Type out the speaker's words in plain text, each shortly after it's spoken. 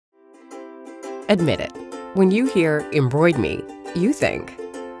Admit it, when you hear EmbroidMe, you think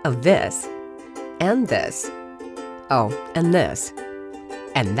of this, and this, oh, and this,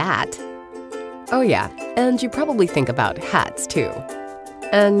 and that. Oh yeah, and you probably think about hats too.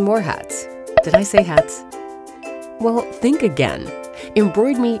 And more hats. Did I say hats? Well, think again.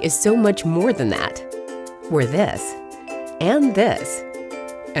 EmbroidMe is so much more than that. We're this, and that,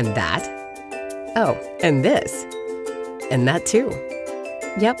 oh, and this, and that too.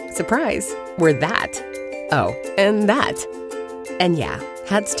 Yep, surprise, we're that, oh, and that. And yeah,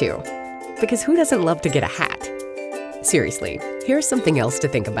 hats too. Because who doesn't love to get a hat? Seriously, here's something else to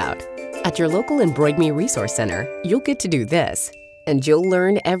think about. At your local EmbroidMe Resource Center, you'll get to do this, and you'll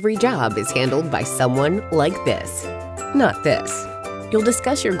learn every job is handled by someone like this, not this. You'll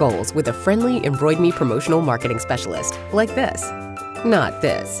discuss your goals with a friendly EmbroidMe promotional marketing specialist like this, not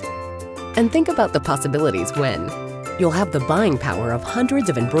this. And think about the possibilities when you'll have the buying power of hundreds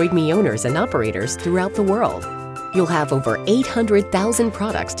of EmbroidMe owners and operators throughout the world. You'll have over 800,000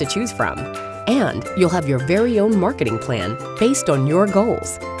 products to choose from, and you'll have your very own marketing plan based on your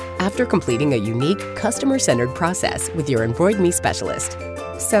goals after completing a unique, customer-centered process with your EmbroidMe specialist.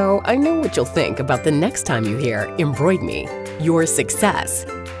 So I know what you'll think about the next time you hear EmbroidMe, your success.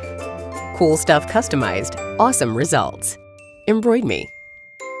 Cool stuff customized, awesome results. EmbroidMe.